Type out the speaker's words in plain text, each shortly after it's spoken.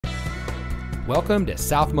Welcome to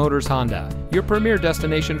South Motors Honda, your premier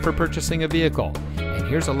destination for purchasing a vehicle. And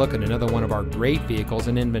here's a look at another one of our great vehicles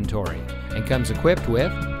in inventory, and comes equipped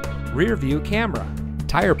with rear view camera,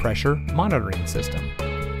 tire pressure monitoring system,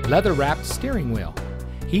 leather wrapped steering wheel,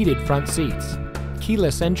 heated front seats,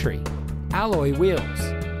 keyless entry, alloy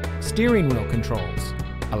wheels, steering wheel controls,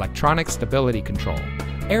 electronic stability control,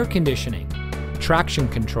 air conditioning, traction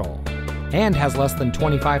control, and has less than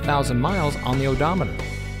 25,000 miles on the odometer.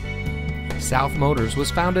 South Motors was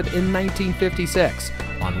founded in 1956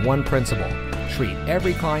 on one principle: treat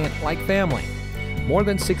every client like family. More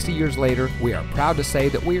than 60 years later, we are proud to say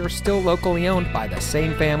that we are still locally owned by the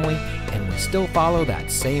same family, and we still follow that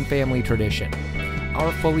same family tradition.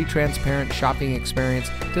 Our fully transparent shopping experience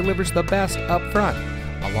delivers the best up front,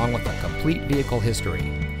 along with a complete vehicle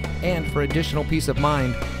history. And for additional peace of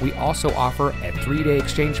mind, we also offer a 3-day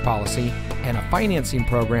exchange policy and a financing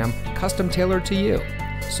program custom tailored to you.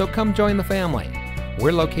 So come join the family.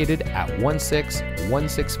 We're located at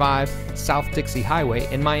 16165 South Dixie Highway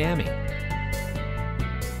in Miami.